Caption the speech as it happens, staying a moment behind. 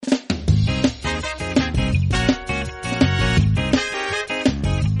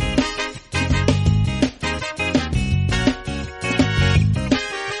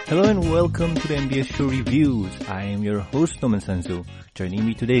everyone, welcome to the MBS Show Reviews. I am your host, Norman Sanzo. Joining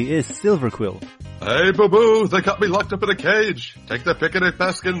me today is Silver Quill. Hey, boo-boo, they got me locked up in a cage. Take the picnic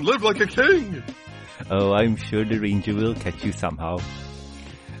basket and live like a king. Oh, I'm sure the ranger will catch you somehow.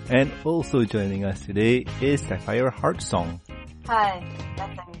 And also joining us today is Sapphire Heartsong. Hi,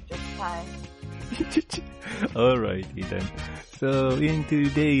 nothing, just hi. Alrighty then. So in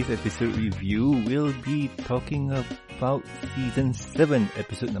today's episode review, we'll be talking about Season 7,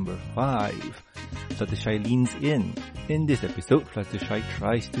 Episode number 5. Fluttershy leans in. In this episode, Fluttershy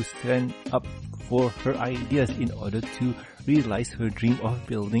tries to stand up for her ideas in order to realize her dream of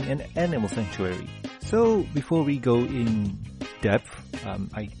building an animal sanctuary. So before we go in depth,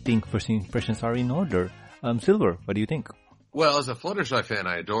 I think first impressions are in order. Silver, what do you think? Well, as a Fluttershy fan,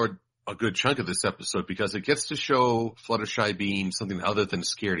 I adored a good chunk of this episode because it gets to show Fluttershy being something other than a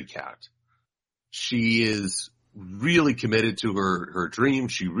scaredy cat. She is really committed to her dream.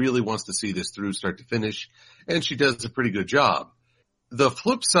 She really wants to see this through start to finish, and she does a pretty good job. The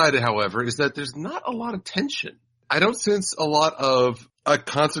flip side, however, is that there's not a lot of tension. I don't sense a lot of a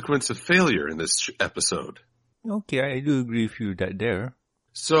consequence of failure in this episode. Okay, I do agree with you that there.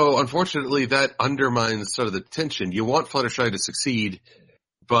 So, unfortunately, that undermines sort of the tension. You want Fluttershy to succeed,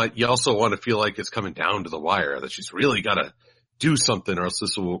 but you also want to feel like it's coming down to the wire, that she's really got to do something or else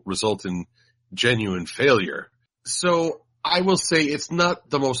this will result in genuine failure. So, I will say it's not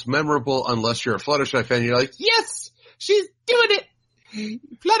the most memorable unless you're a Fluttershy fan. You're like, yes, she's doing it!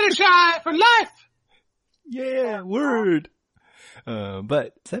 Fluttershy for life! Yeah, word!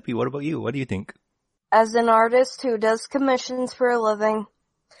 But, Seppi, what about you? What do you think? As an artist who does commissions for a living,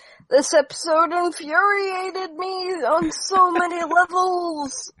 this episode infuriated me on so many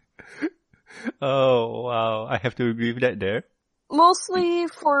levels. Oh, wow. I have to agree with that there. Mostly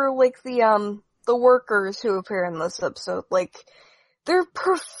for, the workers who appear in this episode. They're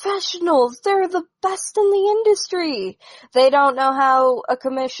professionals. They're the best in the industry. They don't know how a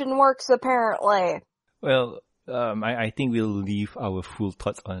commission works, apparently. Well, I think we'll leave our full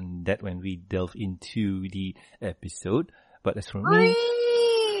thoughts on that when we delve into the episode. But as for me...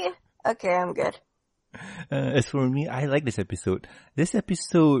 Okay, I'm good. As for me, I like this episode. This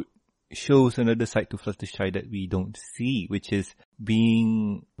episode shows another side to Fluttershy that we don't see, which is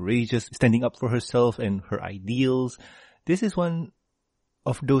being courageous, standing up for herself and her ideals. This is one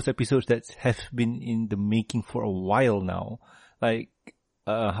of those episodes that have been in the making for a while now.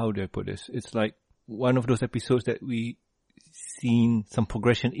 How do I put this? It's like one of those episodes that we seen some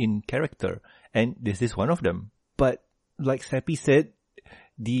progression in character, and this is one of them. But like Seppi said,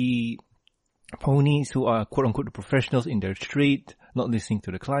 the ponies who are quote-unquote the professionals in their trade, not listening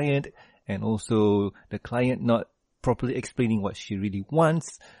to the client, and also the client not properly explaining what she really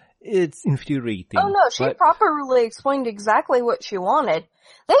wants, it's infuriating. Oh no, she properly explained exactly what she wanted.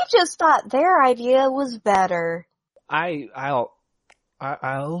 They just thought their idea was better. I'll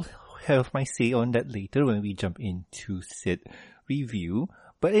have my say on that later when we jump into said review.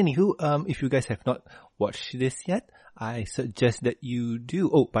 But anywho, if you guys have not watched this yet, I suggest that you do.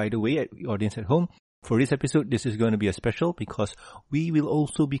 Oh, by the way, audience at home, for this episode, this is going to be a special because we will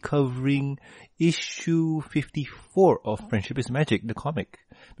also be covering issue 54 of Friendship is Magic, the comic.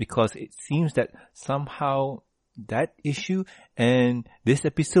 Because it seems that somehow that issue and this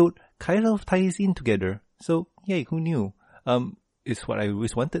episode kind of ties in together. So, yay, who knew? It's what I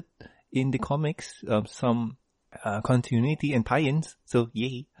always wanted in the comics, some continuity and tie-ins, so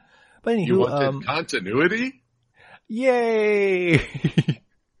yay. But anywho, you wanted continuity? Yay!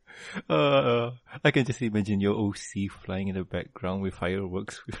 I can just imagine your OC flying in the background with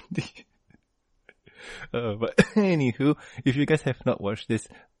fireworks. But anywho, if you guys have not watched this,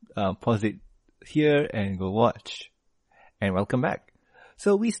 pause it here and go watch. And welcome back.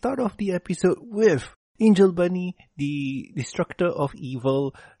 So we start off the episode with Angel Bunny, the destructor of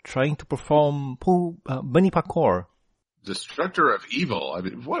evil, trying to perform bunny parkour. Destructor of evil? I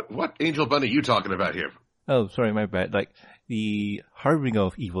mean, what Angel Bunny are you talking about here? Oh, sorry, my bad. Like, the harbinger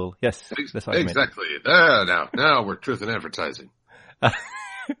of evil. Yes, that's what I meant. Exactly. Now we're truth in advertising.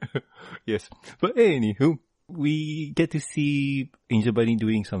 Yes. But anywho, we get to see Angel Bunny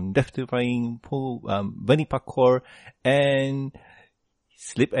doing some death-defying bunny parkour and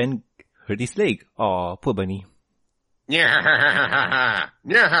slip and hurt his leg. Aw, poor bunny.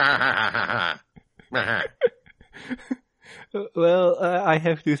 Well, I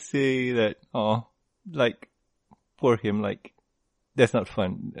have to say that, poor him, that's not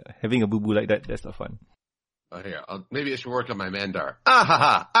fun. Having a boo-boo like that, that's not fun. Here, maybe I should work on my mandar. Ah ha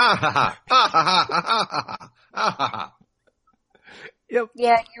ha! Ah ha ha! Ah ha ha! Ah ha ha! Yep.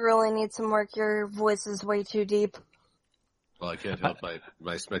 Yeah, you really need some work. Your voice is way too deep. Well, I can't help my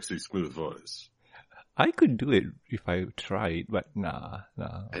smexy smooth voice. I could do it if I tried, but nah.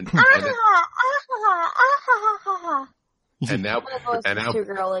 And My voice is too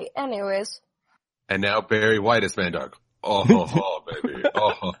girly. Anyways. And now Barry White is Mandark. Oh ho ho, baby.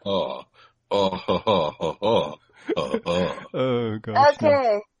 Oh ho ho. Oh ho ho ho ho. Oh ho. Oh gosh.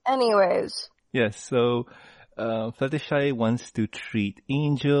 Okay. Anyways. Yes, so Fluttershy wants to treat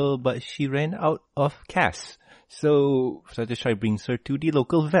Angel, but she ran out of cash. So Fluttershy brings her to the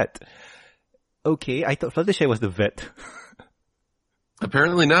local vet. Okay, I thought Fluttershy was the vet.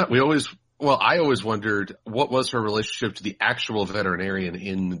 Apparently not. I always wondered what was her relationship to the actual veterinarian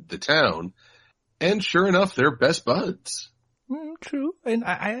in the town. And sure enough, they're best buds. True. And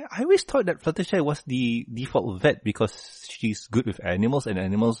I always thought that Fluttershy was the default vet because she's good with animals and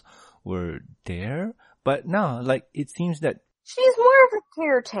animals were there. But now, it seems that... She's more of a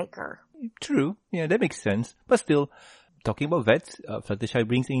caretaker. True. Yeah, that makes sense. But still, talking about vets, Fluttershy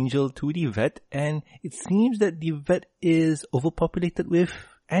brings Angel to the vet, and it seems that the vet is overpopulated with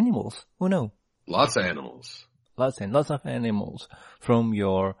animals. Oh no. Lots of animals. Lots and lots of animals. From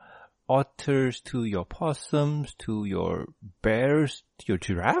your otters to your possums to your bears to your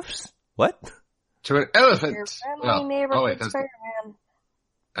giraffes. What? To an elephant. Your friendly neighborhood Spider-Man.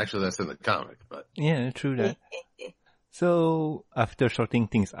 Actually, that's in the comic, but... Yeah, true that. So, after sorting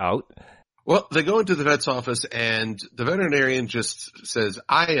things out... Well, they go into the vet's office and the veterinarian just says,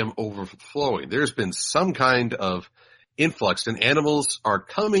 I am overflowing. There's been some kind of influx and animals are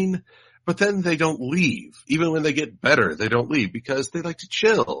coming, but then they don't leave. Even when they get better, they don't leave because they like to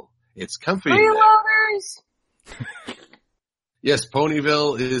chill. It's comfy. Freeloaders! Yes,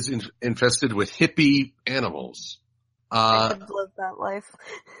 Ponyville is infested with hippie animals. I could live that life.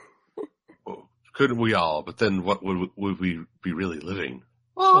 Couldn't we all? But then what would we be really living?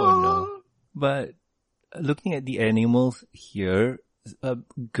 Oh no. But looking at the animals here,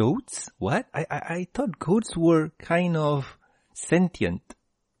 goats? What? I thought goats were kind of sentient.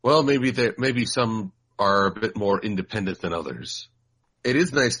 Well, maybe some are a bit more independent than others. It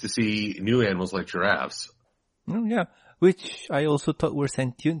is nice to see new animals like giraffes. Oh, yeah, which I also thought were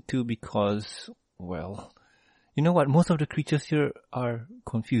sentient too because, well, you know what? Most of the creatures here are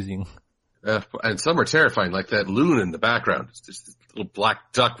confusing. And some are terrifying, like that loon in the background. It's just this little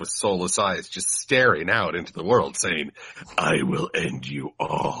black duck with soulless eyes just staring out into the world saying, I will end you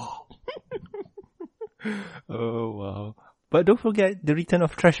all. Oh, wow. But don't forget the return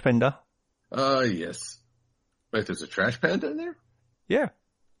of Trash Panda. Yes. Wait, there's a trash panda in there? Yeah.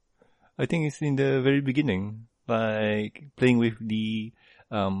 I think it's in the very beginning. Like, playing with the,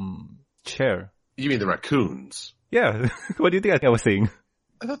 chair. You mean the raccoons? Yeah. What do you think I was saying?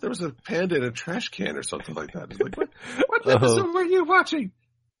 I thought there was a panda in a trash can or something like that. It's like, what episode were you watching?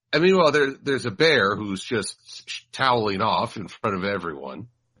 I mean, well, there's a bear who's just toweling off in front of everyone.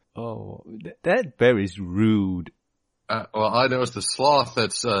 Oh, that bear is rude. Well, I noticed the sloth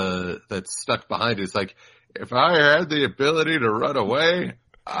that's stuck behind it. It's like, if I had the ability to run away,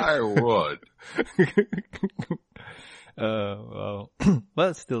 I would. Well,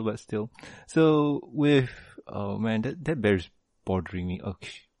 but still. So oh man, that bear's bothering me. Oh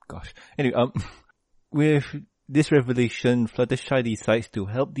gosh. Anyway, with this revelation, Fluttershy decides to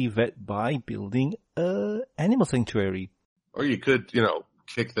help the vet by building a animal sanctuary. Or you could,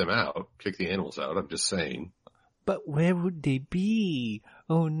 kick them out, kick the animals out. I'm just saying. But where would they be?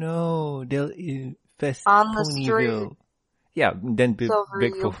 Oh no, they'll infest on the Ponyville. Street. Yeah, then Silver,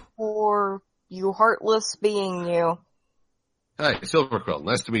 you poor, you heartless being, you. Hi, Silverquill.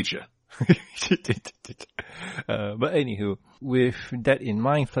 Nice to meet you. But anywho, with that in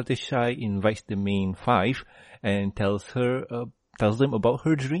mind, Fluttershy invites the main five and tells them about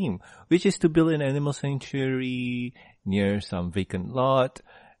her dream, which is to build an animal sanctuary near some vacant lot,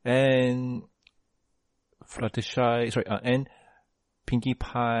 and and Pinkie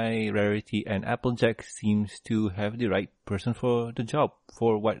Pie, Rarity, and Applejack seems to have the right person for the job,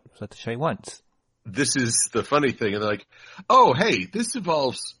 for what Fluttershy wants. This is the funny thing, and they're like, oh, hey, this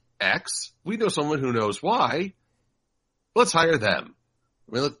involves X. We know someone who knows Y. Let's hire them.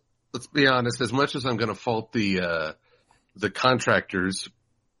 I mean, let's be honest, as much as I'm going to fault the contractors,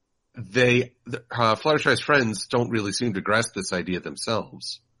 Fluttershy's friends don't really seem to grasp this idea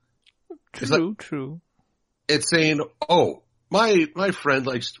themselves. True. It's saying, oh, my friend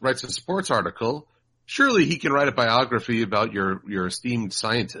writes a sports article. Surely he can write a biography about your esteemed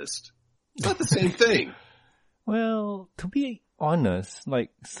scientist. It's not the same thing. Well, to be honest,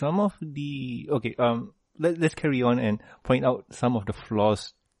 some of the... Okay, let's carry on and point out some of the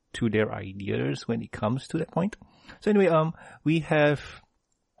flaws to their ideas when it comes to that point. So anyway, we have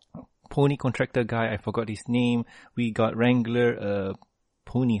pony contractor guy, I forgot his name. We got Wrangler,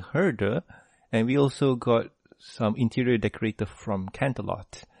 pony herder, and we also got some interior decorator from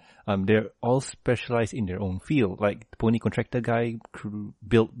Canterlot. They're all specialized in their own field. Like the pony contractor guy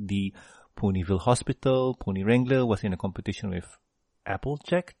built the Ponyville Hospital. Pony Wrangler was in a competition with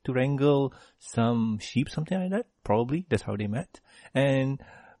Applejack to wrangle some sheep, something like that. Probably that's how they met. And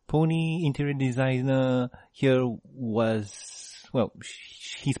pony interior designer here was, well,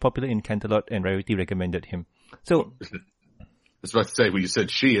 he's popular in Canterlot and Rarity recommended him. So I was about to say, when you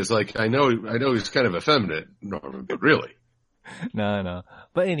said she, is like, I know he's kind of effeminate, Norman, but really. No.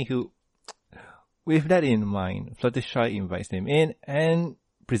 But anywho, with that in mind, Fluttershy invites them in and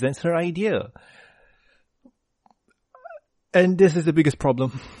presents her idea. And this is the biggest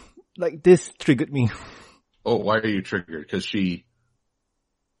problem. Like, this triggered me. Oh, why are you triggered?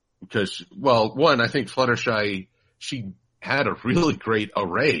 Well, one, I think Fluttershy, she had a really great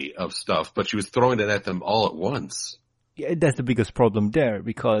array of stuff, but she was throwing it at them all at once. Yeah, that's the biggest problem there,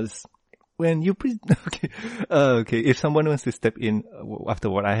 because when you okay, if someone wants to step in after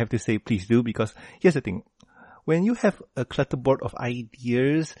what I have to say, please do, because here's the thing. When you have a clutterboard of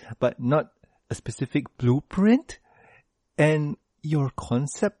ideas, but not a specific blueprint, and your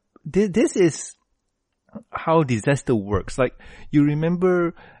concept, this is how disaster works. Like, you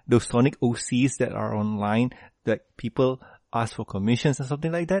remember those Sonic OCs that are online, that people ask for commissions and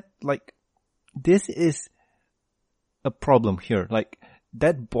something like that? Like, this is a problem here. Like,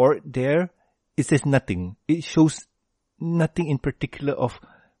 that board there, it says nothing. It shows nothing in particular of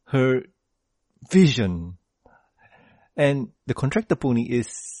her vision. And the contractor pony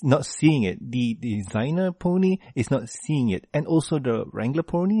is not seeing it. The designer pony is not seeing it. And also the Wrangler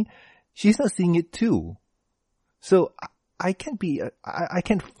pony, she's not seeing it too. So I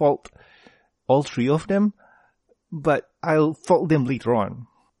can't fault all three of them, but I'll fault them later on.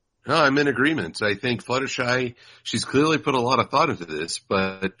 No, I'm in agreement. I think Fluttershy, she's clearly put a lot of thought into this,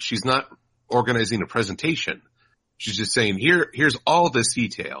 but she's not organizing a presentation. She's just saying, here's all this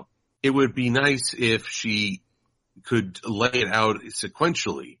detail. It would be nice if she could lay it out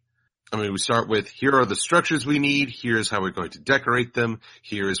sequentially. I mean, we start with, here are the structures we need, here's how we're going to decorate them,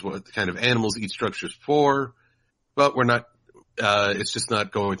 here's what kind of animals each structure's for, but we're not, it's just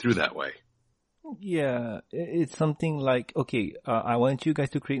not going through that way. Yeah, it's something like, okay, I want you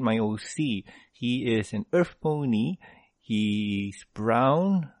guys to create my OC. He is an earth pony, he's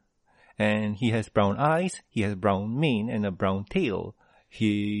brown, and he has brown eyes, he has brown mane and a brown tail.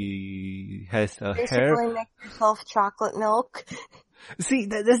 He has a Basically hair. Basically make yourself chocolate milk. See,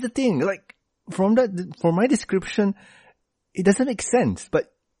 that's the thing. Like, from my description, it doesn't make sense.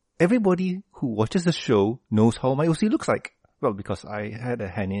 But everybody who watches the show knows how my OC looks like. Well, because I had a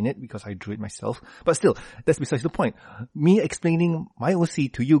hand in it, because I drew it myself. But still, that's besides the point. Me explaining my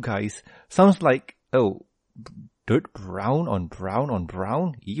OC to you guys sounds like, oh, dirt brown on brown on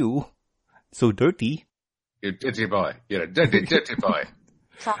brown? Ew. So dirty. You dirty boy. You're a dirty, dirty boy.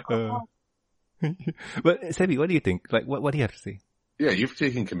 But Sebi, what do you think? Like, what do you have to say? Yeah, you've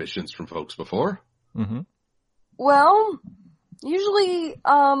taken commissions from folks before. Mm-hmm. Well, usually,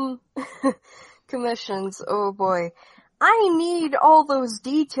 commissions, oh boy. I need all those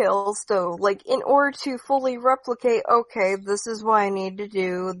details though, like in order to fully replicate, okay, this is what I need to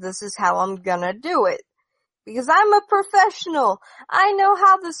do, this is how I'm gonna do it. Because I'm a professional. I know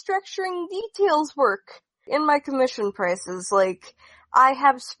how the structuring details work. In my commission prices, like, I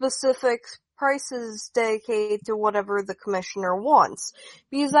have specific prices dedicated to whatever the commissioner wants.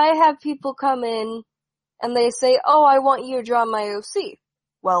 Because I have people come in and they say, oh, I want you to draw my OC.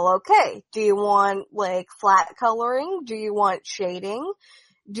 Well, okay. Do you want, like, flat coloring? Do you want shading?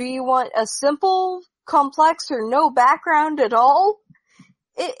 Do you want a simple, complex, or no background at all?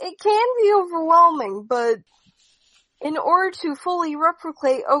 It can be overwhelming, but in order to fully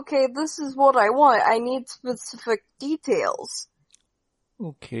replicate, okay, this is what I want, I need specific details.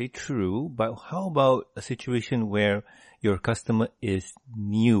 Okay, true. But how about a situation where your customer is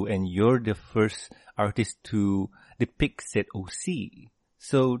new and you're the first artist to depict said OC?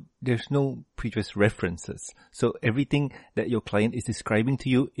 So there's no previous references. So everything that your client is describing to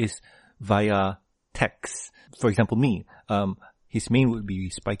you is via text. For example, me, his mane would be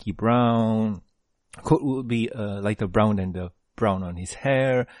spiky brown, coat would be lighter brown than the brown on his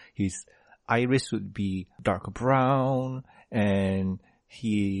hair, his iris would be darker brown, and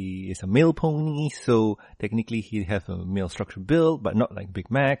he is a male pony, so technically he has a male structure build, but not like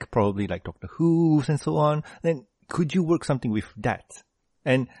Big Mac, probably like Dr. Who's and so on. Then could you work something with that?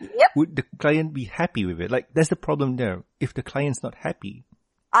 And would the client be happy with it? Like, that's the problem there. If the client's not happy.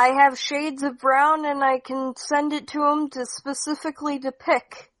 I have shades of brown and I can send it to him to specifically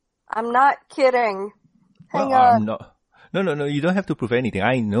depict I'm not kidding. Hang Well, on. I'm not. No. You don't have to prove anything.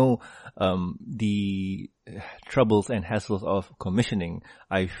 I know the troubles and hassles of commissioning.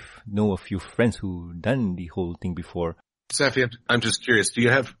 I know a few friends who done the whole thing before. Safi, I'm just curious. Do you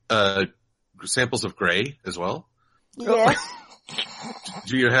have samples of gray as well? Yes.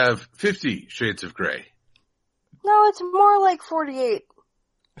 Do you have 50 shades of gray? No, it's more like 48.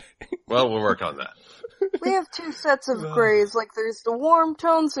 Well, we'll work on that. We have 2 sets of grays. Like, there's the warm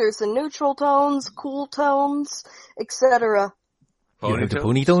tones, there's the neutral tones, cool tones, etc. You have the Ponytails?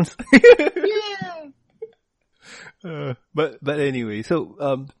 pony tones? Yeah. But anyway,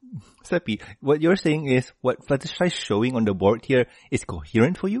 so Seppi, what you're saying is what Fluttershy is showing on the board here is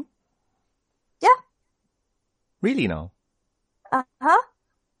coherent for you? Yeah. Really now? Uh-huh.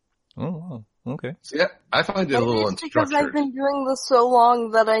 Oh, wow. Okay. So, yeah, I find it a little It's because I've unstructured. been doing this so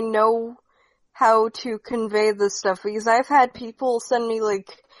long that I know how to convey this stuff, because I've had people send me,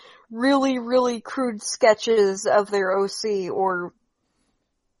 like, really, really crude sketches of their OC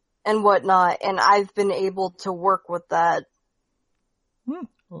and whatnot, and I've been able to work with that.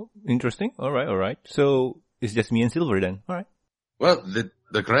 Oh, interesting. All right. So it's just me and Silver then. All right. Well,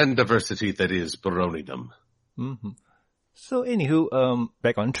 the grand diversity that is Baronidom. Mm-hmm. So anywho,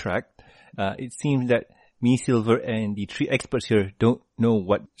 back on track. It seems that me, Silver, and the 3 experts here don't know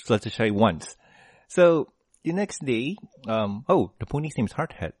what Fluttershy wants. So the next day, the pony's name is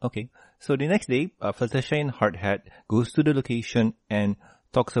Hardhat. Okay. So the next day, Fluttershy and Hardhat goes to the location and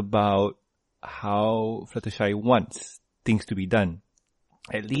talks about how Fluttershy wants things to be done.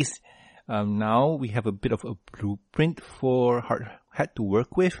 At least, now we have a bit of a blueprint for Hardhat to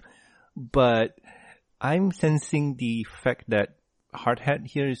work with, but I'm sensing the fact that Hardhat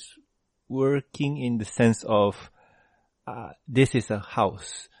here is working in the sense of, this is a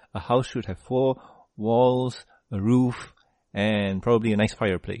house. A house should have 4 walls, a roof, and probably a nice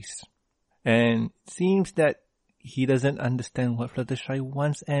fireplace. And it seems that he doesn't understand what Fluttershy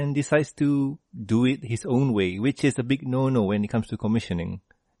wants and decides to do it his own way, which is a big no-no when it comes to commissioning.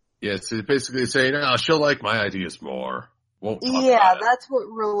 Yeah, it's basically saying, she'll like my ideas more. Won't talk Yeah, about it. that's what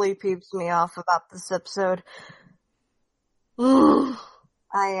really peeps me off about this episode. I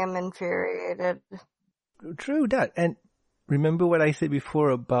am infuriated. True that. And remember what I said before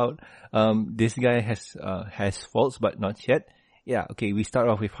about this guy has faults but not yet? Yeah, okay, we start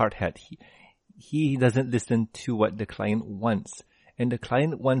off with Hardhat. He doesn't listen to what the client wants. And the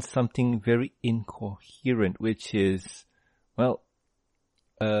client wants something very incoherent, which is, well,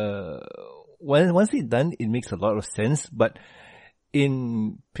 once it's done, it makes a lot of sense, but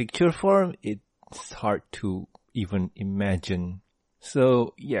in picture form, it's hard to even imagine.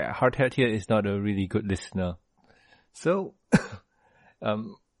 So, yeah, Hardhat here is not a really good listener. So,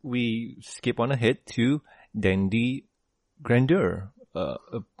 we skip on ahead to Dandy Grandeur,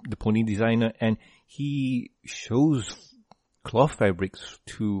 the pony designer, and he shows cloth fabrics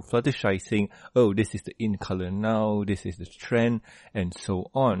to Fluttershy saying, oh, this is the in color now, this is the trend, and so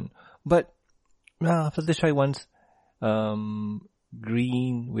on. But Fluttershy wants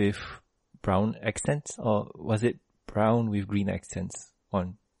green with brown accents, or was it brown with green accents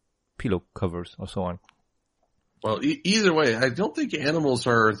on pillow covers or so on? Well, either way, I don't think animals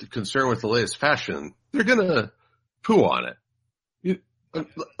are concerned with the latest fashion. They're gonna poo on it.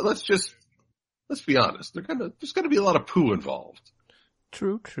 Let's be honest. There's gonna be a lot of poo involved.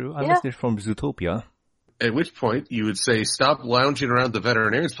 True. Unless they're from Zootopia. At which point you would say, stop lounging around the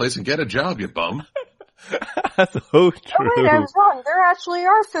veterinarian's place and get a job, you bum. That's so true. Oh wait, I was wrong. There actually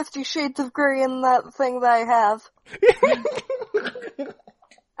are 50 shades of gray in that thing that I have.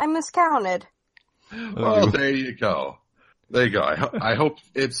 I miscounted. Oh, there you go. There you go. I hope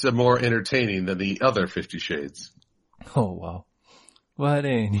it's more entertaining than the other 50 Shades. Oh, wow. But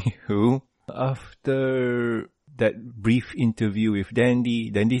anywho, after that brief interview with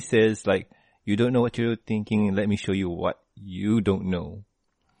Dandy says, like, you don't know what you're thinking, let me show you what you don't know.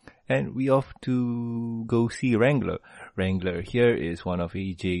 And we off to go see Wrangler. Wrangler here is one of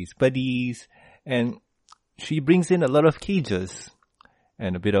AJ's buddies, and she brings in a lot of cages.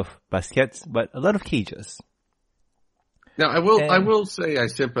 And a bit of baskets, but a lot of cages. Now, I will say I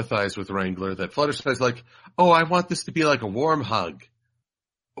sympathize with Wrangler that Fluttershy's like, oh, I want this to be like a warm hug.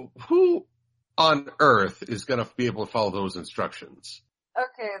 Who on earth is going to be able to follow those instructions?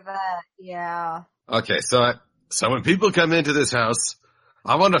 Okay, yeah. Okay, so when people come into this house,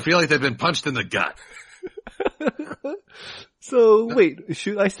 I want to feel like they've been punched in the gut. So, wait,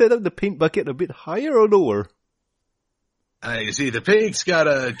 should I set up the paint bucket a bit higher or lower? You see, the paint's got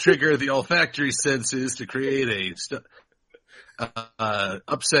to trigger the olfactory senses to create a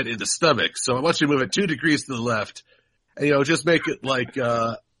upset in the stomach. So I want you to move it 2 degrees to the left, and just make it like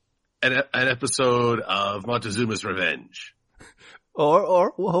an episode of Montezuma's Revenge.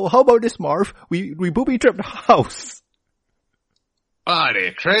 Or how about this, Marv? We booby trap the house. Are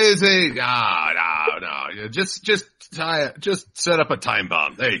you crazy? No. Just set up a time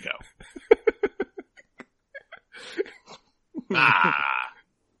bomb. There you go.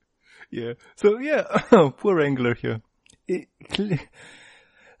 Yeah. So yeah, poor Wrangler here. It's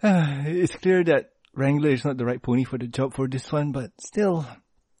clear that Wrangler is not the right pony for the job for this one, but still,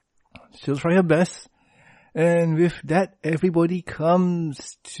 she'll try her best. And with that, everybody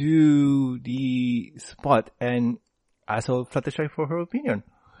comes to the spot and asks Fluttershy for her opinion.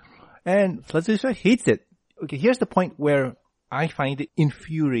 And Fluttershy hates it. Okay, here's the point where I find it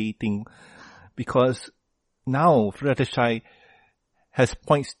infuriating, because now Fluttershy has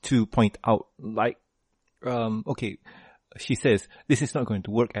points to point out, like, okay, she says, this is not going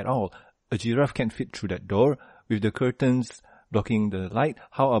to work at all. A giraffe can't fit through that door. With the curtains blocking the light,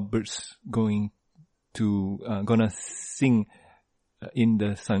 how are birds gonna sing in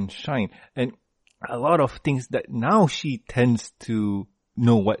the sunshine? And a lot of things that now she tends to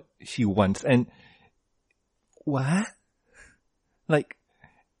know what she wants. And what? Like,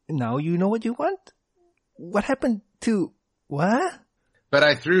 now you know what you want? What happened to what? But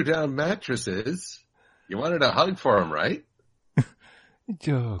I threw down mattresses. You wanted a hug for him, right?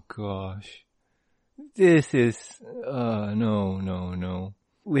 Oh gosh. This is, no.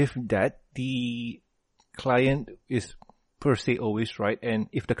 With that, the client is per se always right, and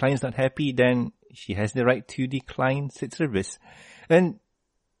if the client's not happy, then she has the right to decline said service. And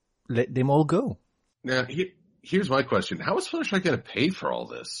let them all go. Now, here's my question. How is Fluttershy going to pay for all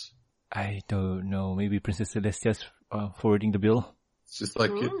this? I don't know. Maybe Princess Celestia's forwarding the bill. It's just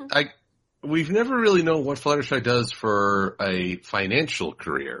like, we've never really known what Fluttershy does for a financial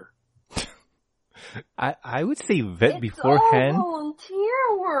career. I would say vet beforehand. It's all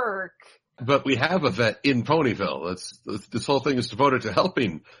volunteer work. But we have a vet in Ponyville. This whole thing is devoted to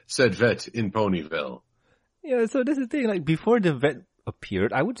helping said vet in Ponyville. Yeah, so that's the thing. Like, before the vet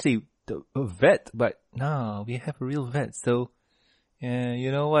appeared, I would say a vet, but no, we have a real vet. So, yeah,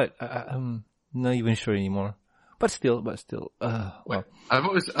 you know what? I'm not even sure anymore. But still, well. I've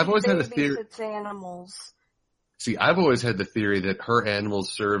always had a theory. Animals. See, I've always had the theory that her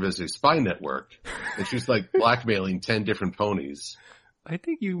animals serve as a spy network, and she's like blackmailing 10 different ponies. I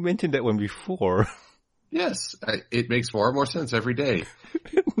think you mentioned that one before. Yes, it makes more and more sense every day.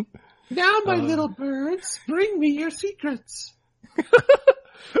 Now, my little birds, bring me your secrets.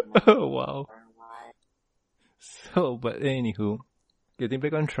 Oh, wow. So, but anywho, getting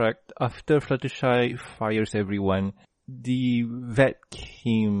back on track, after Fluttershy fires everyone, the vet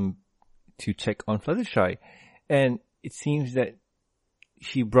came to check on Fluttershy, and it seems that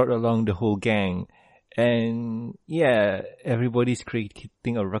she brought along the whole gang. And yeah, everybody's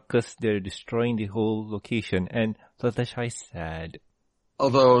creating a ruckus. They're destroying the whole location, and Fluttershy's sad.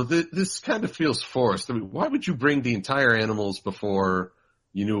 Although this kind of feels forced. I mean, why would you bring the entire animals before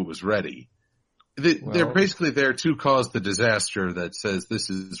you knew it was ready? They're basically there to cause the disaster that says this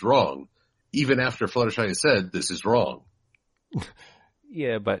is wrong, even after Fluttershy has said this is wrong.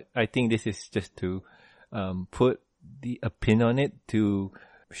 Yeah, but I think this is just to put a pin on it to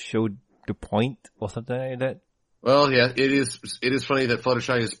show the point or something like that. Well, yeah, it is funny that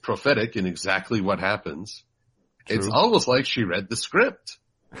Fluttershy is prophetic in exactly what happens. True. It's almost like she read the script.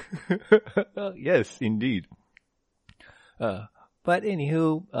 Yes, indeed. But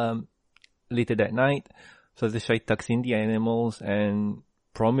anywho, later that night, Fluttershy tucks in the animals and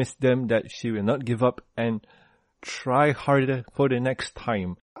promised them that she will not give up and try harder for the next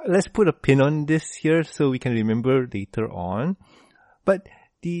time. Let's put a pin on this here so we can remember later on. But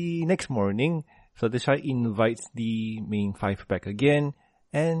the next morning, Fluttershy invites the main five back again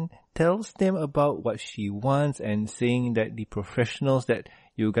and tells them about what she wants, and saying that the professionals that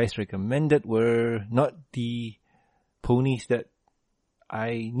you guys recommended were not the ponies that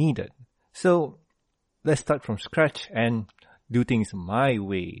I needed. So let's start from scratch and do things my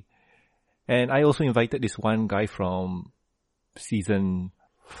way. And I also invited this one guy from season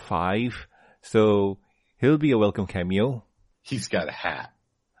 5, so he'll be a welcome cameo. He's got a hat.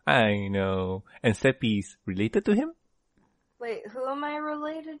 I know. And Seppi's related to him? Wait, who am I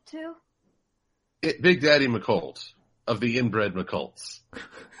related to? Big Daddy McColt, of the inbred McColts.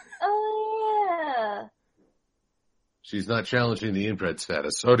 Oh, yeah. She's not challenging the inbred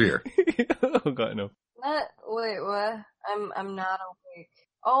status. Oh dear. Oh god, no. Wait, what? I'm not awake.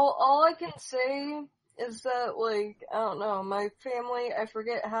 All I can say is that, like, I don't know, my family, I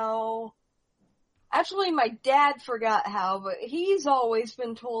forget how. Actually, my dad forgot how, but he's always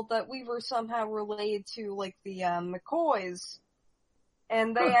been told that we were somehow related to, like, the McCoys.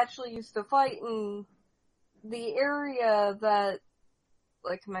 And they actually used to fight in the area that,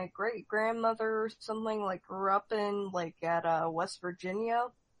 like, my great-grandmother or something, like, grew up in, like, at, West Virginia.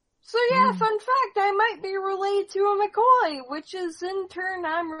 So yeah, fun fact, I might be related to a McCoy, which is, in turn,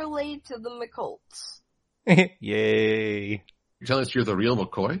 I'm related to the McColts. Yay. You're telling us you're the real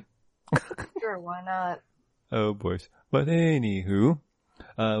McCoy? Sure, why not? Oh, boys. But anywho,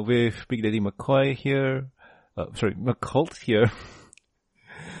 with Big Daddy McCoy here, McColt here,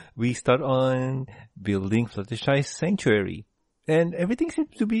 we start on building Fluttershy's sanctuary. And everything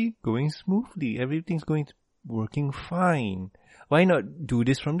seems to be going smoothly. Everything's working fine. Why not do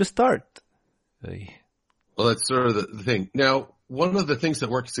this from the start? Well, that's sort of the thing. Now, one of the things that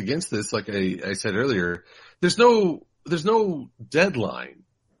works against this, like I said earlier, there's no deadline.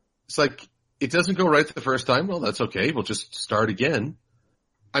 It's like, it doesn't go right the first time. Well, that's okay. We'll just start again.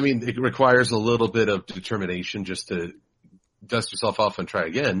 I mean, it requires a little bit of determination just to dust yourself off and try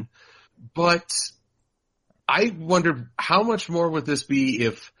again. But I wonder how much more would this be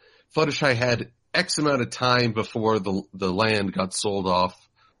if Fluttershy had X amount of time before the land got sold off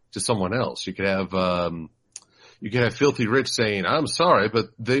to someone else. You could have Filthy Rich saying, "I'm sorry, but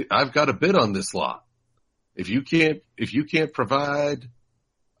I've got a bid on this lot. If you can't provide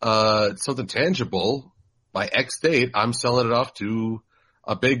something tangible by X date, I'm selling it off to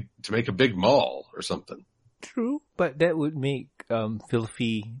make a big mall or something." True, but that would make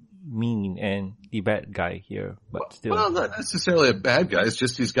Filthy mean and the bad guy here, but still. Well, not necessarily a bad guy. It's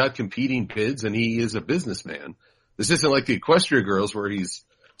just he's got competing bids and he is a businessman. This isn't like the Equestria Girls where he's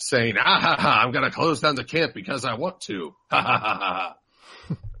saying, "Ah ha ha, I'm gonna close down the camp because I want to." Ha ha ha ha.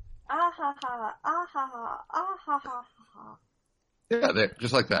 Ah ha ha, ah ha ha, ah ha ha ha. Yeah,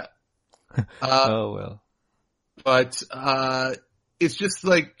 just like that. Oh well. But it's just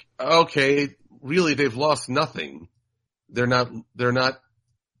like, okay, really, they've lost nothing. They're not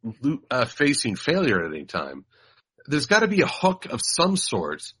facing failure at any time. There's got to be a hook of some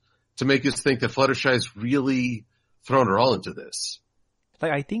sort to make us think that Fluttershy's really thrown her all into this.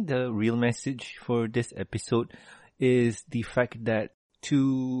 Like, I think the real message for this episode is the fact that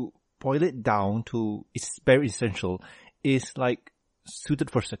to boil it down to it's very essential is like suited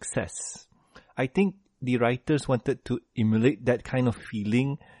for success. I think the writers wanted to emulate that kind of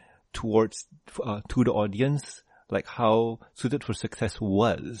feeling towards to the audience, like how Suited for Success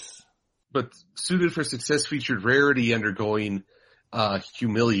was. But Suited for Success featured Rarity undergoing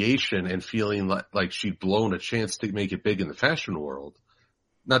humiliation and feeling like she'd blown a chance to make it big in the fashion world.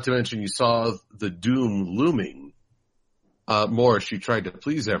 Not to mention you saw the doom looming more as she tried to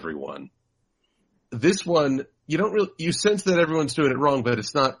please everyone. This one, you sense that everyone's doing it wrong, but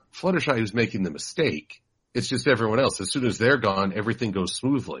it's not Fluttershy who's making the mistake. It's just everyone else. As soon as they're gone, everything goes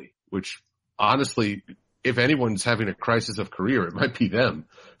smoothly, which honestly, if anyone's having a crisis of career, it might be them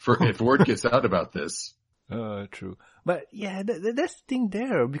if word gets out about this. True. But yeah, that's the thing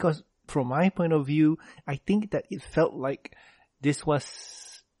there, because from my point of view, I think that it felt like this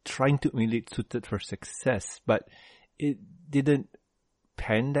was trying to emulate Suited for Success, but it didn't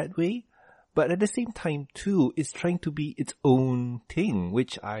pan that way. But at the same time too, it's trying to be its own thing,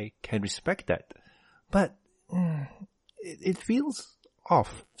 which I can respect that. But it feels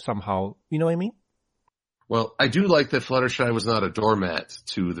off somehow. You know what I mean? Well, I do like that Fluttershy was not a doormat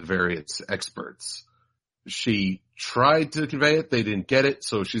to the various experts. She tried to convey it. They didn't get it.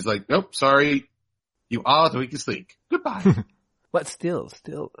 So she's like, "Nope, sorry. You are the weakest link. Goodbye." But still,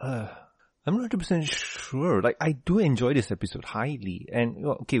 I'm not 100% sure. Like, I do enjoy this episode highly. And,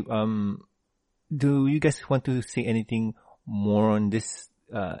 okay, do you guys want to say anything more on this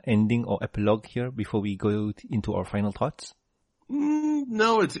ending or epilogue here before we go into our final thoughts?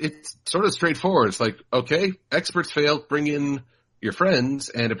 No, it's sort of straightforward. It's like, okay, experts failed, bring in your friends,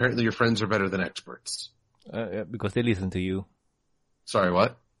 and apparently your friends are better than experts. Yeah, because they listen to you. Sorry,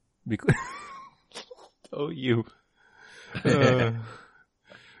 what? Because oh, you.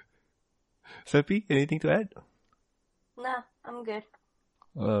 Seppi, anything to add? Nah, I'm good.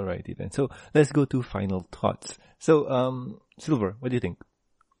 Alrighty then. So let's go to final thoughts. So, Silver, what do you think?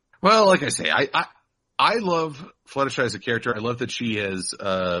 Well, like I say, I love Fluttershy as a character. I love that she has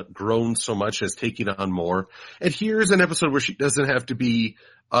grown so much, has taken on more. And here's an episode where she doesn't have to be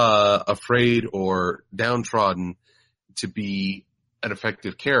afraid or downtrodden to be an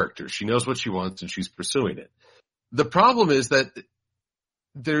effective character. She knows what she wants and she's pursuing it. The problem is that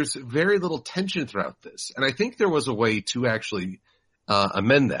there's very little tension throughout this. And I think there was a way to actually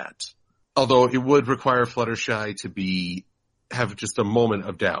amend that. Although it would require Fluttershy to have just a moment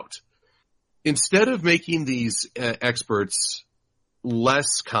of doubt. Instead of making these experts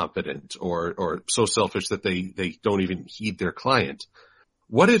less competent or so selfish that they don't even heed their client,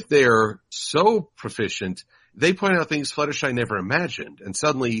 What if they're so proficient, they point out things Fluttershy never imagined, and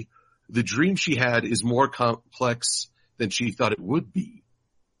suddenly the dream she had is more complex than she thought it would be.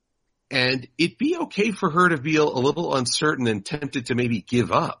 And it'd be okay for her to be a little uncertain and tempted to maybe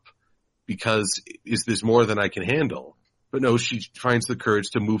give up, because is this more than I can handle? But no, she finds the courage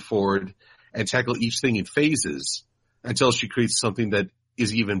to move forward and tackle each thing in phases until she creates something that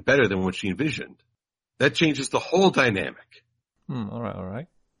is even better than what she envisioned. That changes the whole dynamic. All right.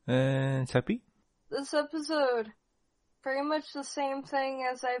 And Happy? This episode, very much the same thing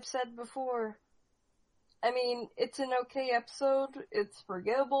as I've said before. I mean, it's an okay episode. It's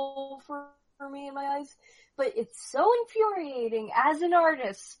forgivable for me in my eyes. But it's so infuriating as an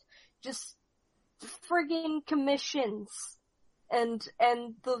artist. Just friggin' commissions. And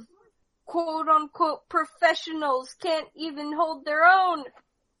the quote-unquote professionals can't even hold their own.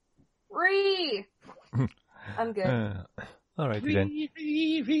 I'm good. All right, then.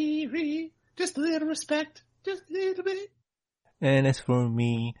 Just a little respect. Just a little bit. And as for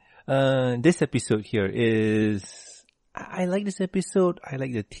me, this episode here is... I like this episode. I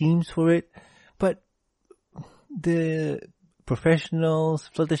like the themes for it. But the professionals,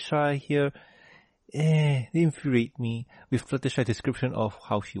 Fluttershy here, they infuriate me with Fluttershy's description of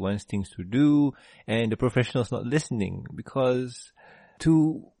how she wants things to do and the professionals not listening, because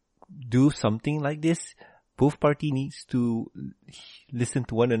to do something like this, both party needs to listen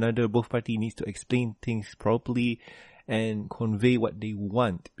to one another, both party needs to explain things properly and convey what they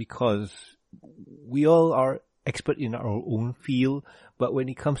want, because we all are expert in our own field, but when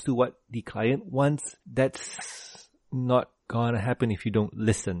it comes to what the client wants, that's not gonna happen if you don't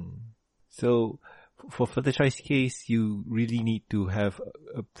listen. So for Fluttershy's case, you really need to have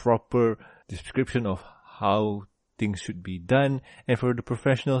a proper description of how things should be done, and for the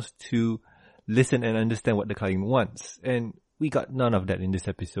professionals to listen and understand what the client wants. And we got none of that in this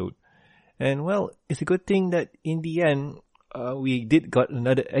episode. And well, it's a good thing that in the end, we did got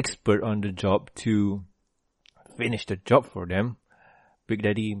another expert on the job to finish the job for them, Big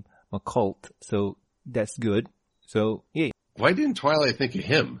Daddy McCult. So that's good. So yay. Why didn't Twilight think of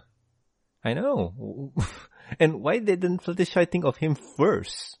him? I know. And why didn't Fluttershy think of him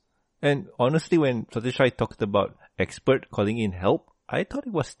first? And honestly, when Fluttershy talked about expert calling in help, I thought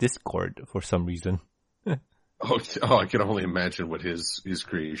it was Discord for some reason. Oh, I can only imagine what his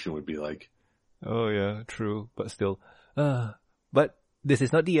creation would be like. Oh yeah, true. But still. But this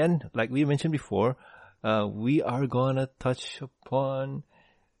is not the end. Like we mentioned before, we are gonna touch upon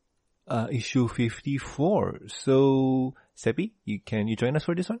issue 54. So, Seppi, can you join us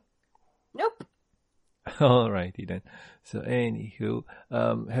for this one? Nope. Alrighty then. So anywho,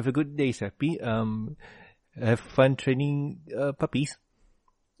 have a good day, Seppi. Have fun training puppies.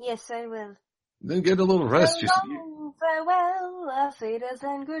 Yes, I will. Then get a little rest. Farewell, Auf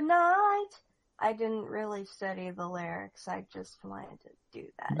Wiedersehen, good night. I didn't really study the lyrics. I just wanted to do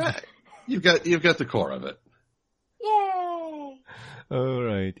that. You've got the core of it. Yay!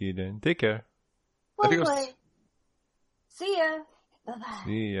 Alrighty then. Take care. Adios. Lovely. See ya. Bye-bye.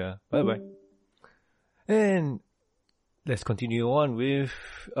 See ya. Bye-bye. And let's continue on with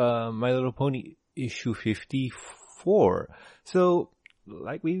My Little Pony issue 54. So,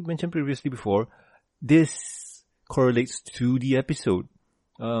 like we mentioned previously before, this correlates to the episode.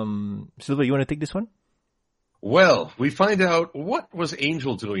 Silva, you want to take this one? Well, we find out what was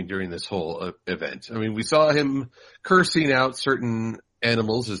Angel doing during this whole event. I mean, we saw him cursing out certain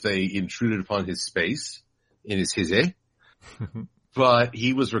animals as they intruded upon his space in his hizeh. But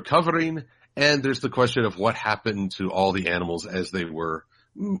he was recovering, and there's the question of what happened to all the animals as they were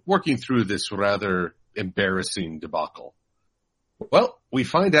working through this rather embarrassing debacle. Well, we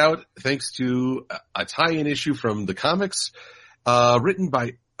find out thanks to a tie-in issue from the comics, drawn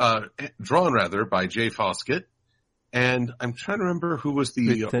by Jay Foskett. And I'm trying to remember who was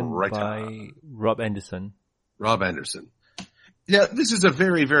the writer. By Rob Anderson. Rob Anderson. Yeah, this is a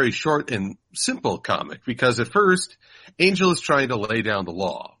very, very short and simple comic because at first, Angel is trying to lay down the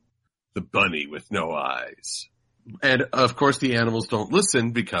law. The bunny with no eyes. And of course the animals don't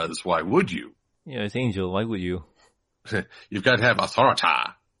listen because why would you? Yeah, it's Angel. Why would you? You've got to have authority.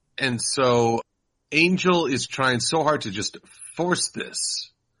 And so Angel is trying so hard to just force this.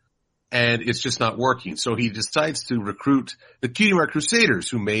 And it's just not working. So he decides to recruit the Cutie Mark Crusaders,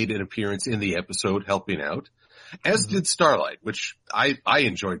 who made an appearance in the episode helping out, as did Starlight, which I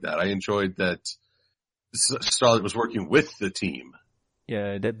enjoyed that. I enjoyed that Starlight was working with the team.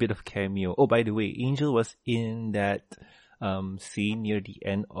 Yeah, that bit of cameo. Oh, by the way, Angel was in that scene near the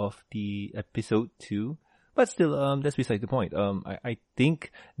end of the episode too. But still, that's beside the point. I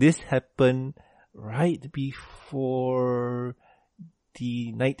think this happened right before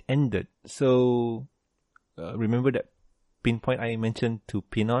the night ended. So, remember that pinpoint I mentioned to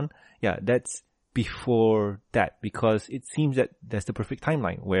pin on? Yeah, that's before that, because it seems that that's the perfect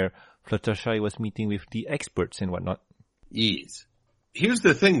timeline where Fluttershy was meeting with the experts and whatnot. Yes. Here's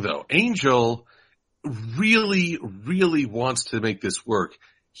the thing, though. Angel really, really wants to make this work.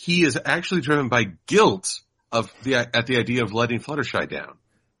 He is actually driven by guilt at the idea of letting Fluttershy down.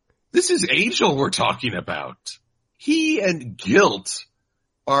 This is Angel we're talking about. He and guilt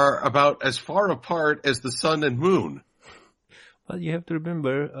are about as far apart as the sun and moon. Well, you have to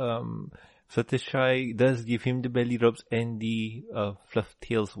remember, Fluttershy does give him the belly rubs and the fluff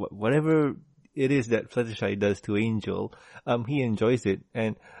tails, whatever it is that Fluttershy does to Angel. He enjoys it,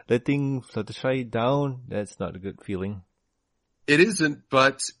 and letting Fluttershy down, that's not a good feeling. It isn't,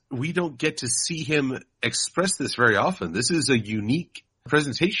 but we don't get to see him express this very often. This is a unique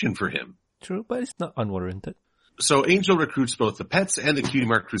presentation for him. True, but it's not unwarranted. So Angel recruits both the pets and the Cutie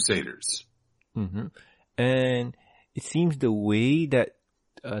Mark Crusaders. Mm-hmm. And it seems the way that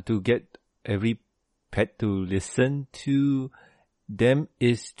to get every pet to listen to them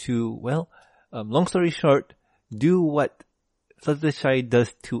is to, long story short, do what Fluttershy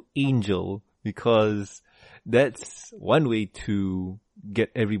does to Angel, because that's one way to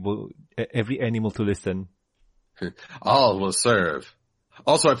get every animal to listen. All will serve.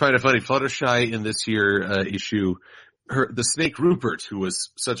 Also, I find it funny, Fluttershy in this year issue, the snake Rupert, who was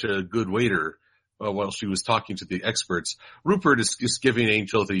such a good waiter while she was talking to the experts, Rupert is just giving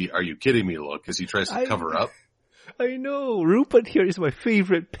Angel the "Are you kidding me?" look as he tries to cover up. I know, Rupert here is my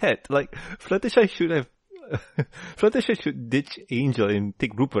favorite pet. Like, Fluttershy should ditch Angel and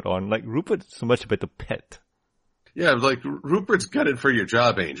take Rupert on. Like, Rupert's a much better pet. Yeah, like, Rupert's gunning for your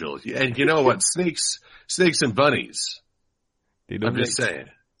job, Angel. And you know what? Snakes and bunnies. I'm just saying.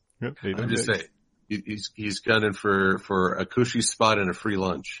 Yep, I'm just saying. He's gunning for a cushy spot and a free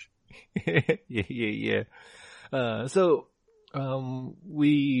lunch. Yeah. So,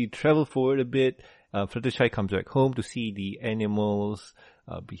 we travel forward a bit. Fluttershy comes back home to see the animals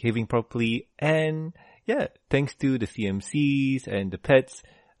behaving properly, and yeah, thanks to the CMCs and the pets,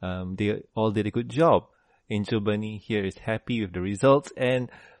 they all did a good job. Angel Bunny here is happy with the results, and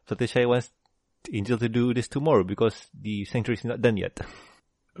Fluttershy wants Angel to do this tomorrow because the sanctuary is not done yet.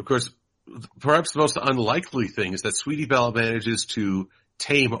 Of course, perhaps the most unlikely thing is that Sweetie Belle manages to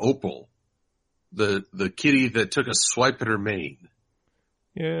tame Opal, the kitty that took a swipe at her mane.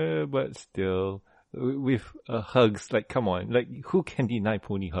 Yeah, but still, with hugs, like, come on, like, who can deny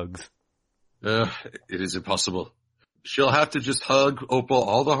pony hugs? It is impossible. She'll have to just hug Opal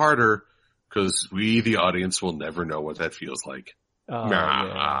all the harder, because we, the audience, will never know what that feels like.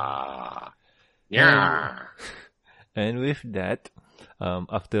 Yeah. And with that,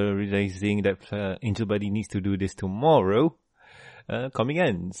 after realizing that Angel Buddy needs to do this tomorrow, comic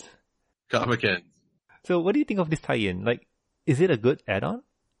ends. Comic ends. So what do you think of this tie-in? Like, is it a good add-on?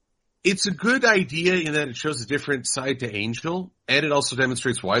 It's a good idea in that it shows a different side to Angel, and it also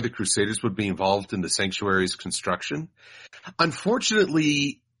demonstrates why the Crusaders would be involved in the Sanctuary's construction.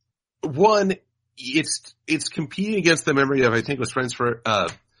 Unfortunately, one, it's competing against the memory of, I think it was Friends for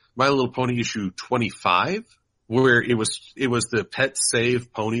My Little Pony issue 25, where it was the Pet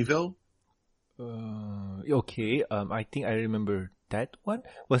Save Ponyville. Okay, I think I remember that one.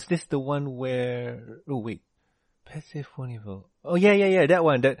 Was this the one where... Oh, wait. Pet Save Ponyville. Oh, yeah, that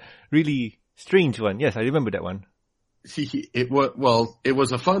one. That really strange one. Yes, I remember that one. It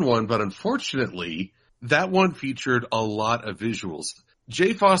was a fun one, but unfortunately, that one featured a lot of visuals.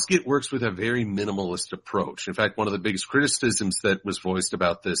 Jay Foskett works with a very minimalist approach. In fact, one of the biggest criticisms that was voiced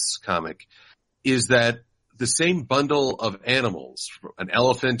about this comic is that the same bundle of animals, an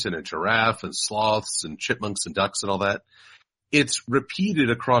elephant and a giraffe and sloths and chipmunks and ducks and all that, it's repeated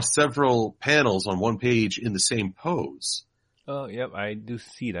across several panels on one page in the same pose. Oh, yep, I do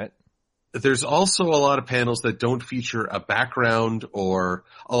see that. There's also a lot of panels that don't feature a background or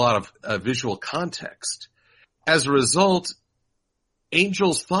a lot of visual context. As a result,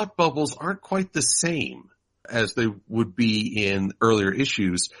 Angel's thought bubbles aren't quite the same as they would be in earlier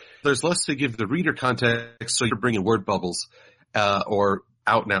issues. There's less to give the reader context, so you're bringing word bubbles or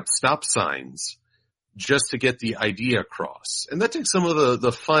out-and-out stop signs just to get the idea across. And that takes some of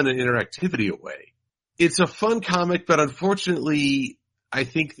the fun and interactivity away. It's a fun comic, but unfortunately, I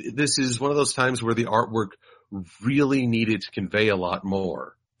think this is one of those times where the artwork really needed to convey a lot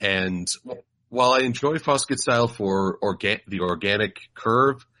more. And while I enjoy Foskett's style for the organic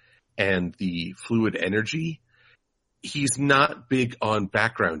curve and the fluid energy, he's not big on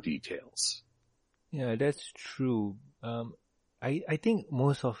background details. Yeah, that's true. I think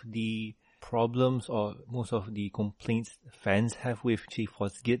most of the problems or most of the complaints fans have with Chief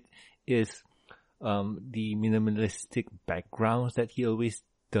Fosgit is the minimalistic backgrounds that he always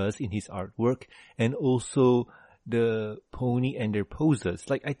does in his artwork, and also the pony and their poses.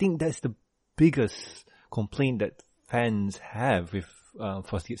 Like, I think that's the biggest complaint that fans have with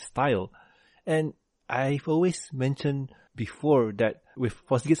Fosgit's style. And I've always mentioned before that with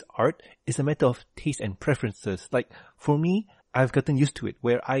Fosgit's art, it's a matter of taste and preferences. Like, for me, I've gotten used to it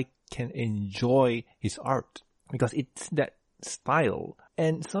where I can enjoy his art because it's that style.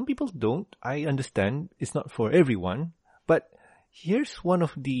 And some people don't. I understand it's not for everyone. But here's one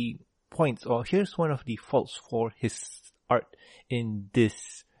of the points, or here's one of the faults for his art in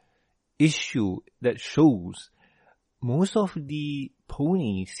this issue that shows most of the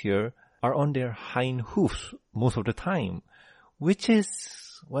ponies here are on their hind hoofs most of the time, which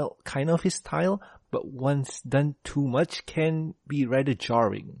is, well, kind of his style, but once done too much can be rather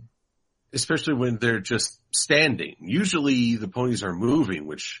jarring. Especially when they're just standing. Usually the ponies are moving,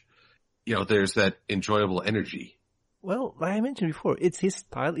 which, there's that enjoyable energy. Well, like I mentioned before, it's his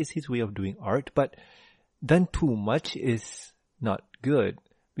style, it's his way of doing art, but done too much is not good.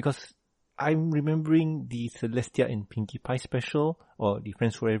 Because I'm remembering the Celestia and Pinkie Pie special, or the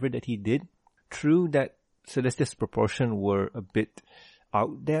Friends Forever that he did. True that Celestia's proportions were a bit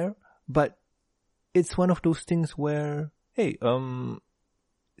out there, but it's one of those things where, hey,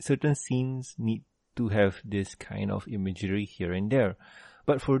 certain scenes need to have this kind of imagery here and there.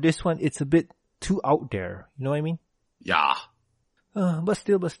 But for this one, it's a bit too out there. You know what I mean? Yeah. But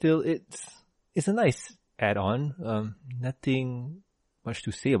still, it's a nice add-on. Nothing much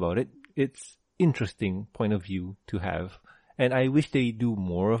to say about it. It's interesting point of view to have. And I wish they do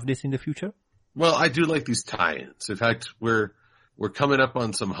more of this in the future. Well, I do like these tie-ins. In fact, we're coming up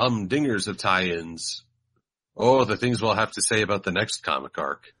on some humdingers of tie-ins. Oh, the things we'll have to say about the next comic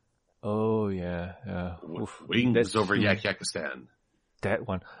arc. Oh, yeah. Wings over Yakistan. That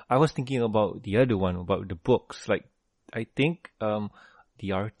one. I was thinking about the other one, about the books. Like, I think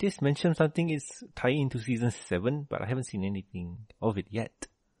the artist mentioned something is tying into season 7, but I haven't seen anything of it yet.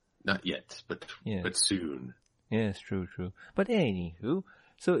 Not yet, but soon. Yes, true. But anywho,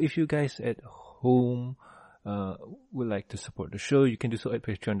 so if you guys at home would like to support the show, you can do so at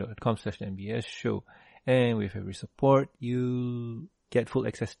patreon.com/MBS show. And with every support, you get full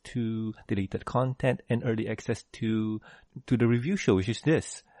access to deleted content and early access to the review show, which is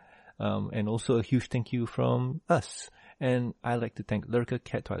this. And also a huge thank you from us. And I'd like to thank Lurker,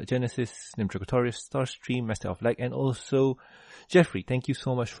 Cat, Twilight Genesis, Nimdragotorius, Starstream, Master of Lag, and also Jeffrey. Thank you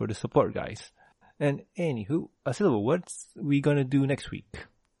so much for the support, guys. And anywho, Silver, what's we gonna do next week?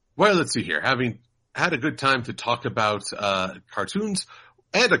 Well, let's see here. Having had a good time to talk about cartoons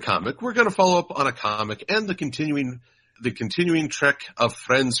and a comic, we're gonna follow up on a comic and the continuing trek of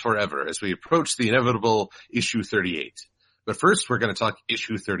Friends Forever as we approach the inevitable issue 38. But first, we're gonna talk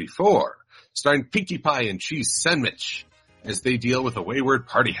issue 34, starring Pinkie Pie and Cheese Sandwich as they deal with a wayward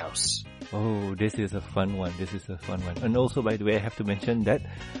party house. Oh, this is a fun one. And also, by the way, I have to mention that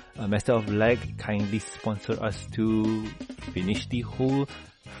Master of Lag kindly sponsored us to finish the whole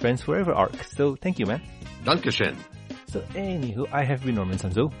Friends Forever arc. So, thank you, man. Dankeschön. So, anywho, I have been Norman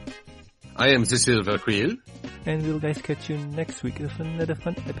Sanzo. I am Cecil Verquil. And we'll guys catch you next week with another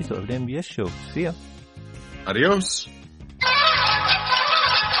fun episode of the MBS show. See ya. Adios.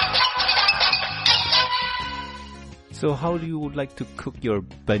 So how do you would like to cook your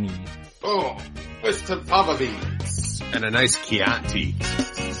bunny? Oh, with some fava beans. And a nice Chianti.